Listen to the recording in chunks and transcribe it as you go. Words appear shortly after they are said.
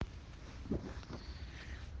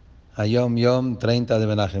Hayom Yom 30 de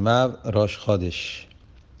Menachemav, Rosh Chodesh.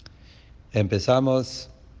 Empezamos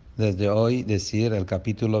desde hoy decir el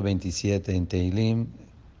capítulo 27 en Teilim,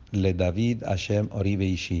 Le David Hashem Ori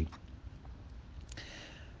Beishi.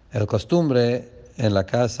 El costumbre en la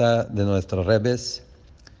casa de nuestros rebes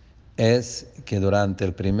es que durante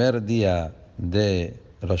el primer día de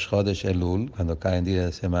Rosh Chodesh Elul, cuando cae en día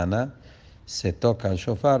de semana, se toca el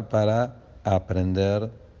shofar para aprender a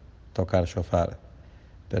tocar shofar.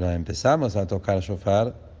 Pero empezamos a tocar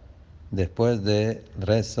shofar después del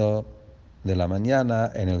rezo de la mañana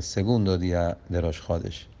en el segundo día de Rosh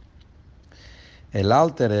Chodesh. El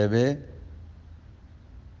Alter Rebbe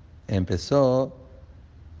empezó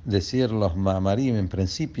a decir los mamarim en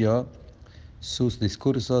principio, sus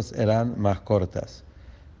discursos eran más cortas.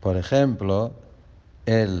 Por ejemplo,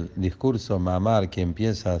 el discurso mamar que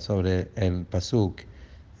empieza sobre el pasuk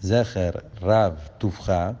Zecher Rav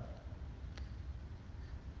Tufcha,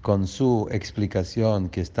 con su explicación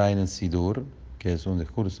que está en el Sidur, que es un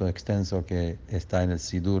discurso extenso que está en el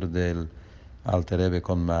Sidur del Alter Rebbe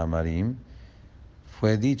con Ma'amarim,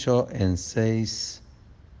 fue dicho en 6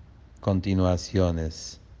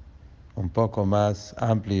 continuaciones, un poco más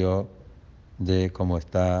amplio de cómo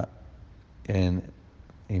está en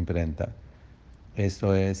imprenta.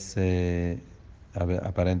 Esto es,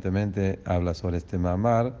 aparentemente habla sobre este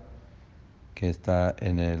Ma'amar, que está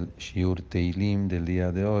en el Shiur Teilim del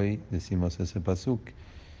día de hoy, decimos ese pasuk.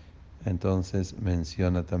 Entonces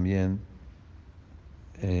menciona también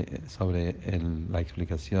sobre la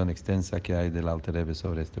explicación extensa que hay del Alter Rebbe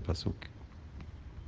sobre este pasuk.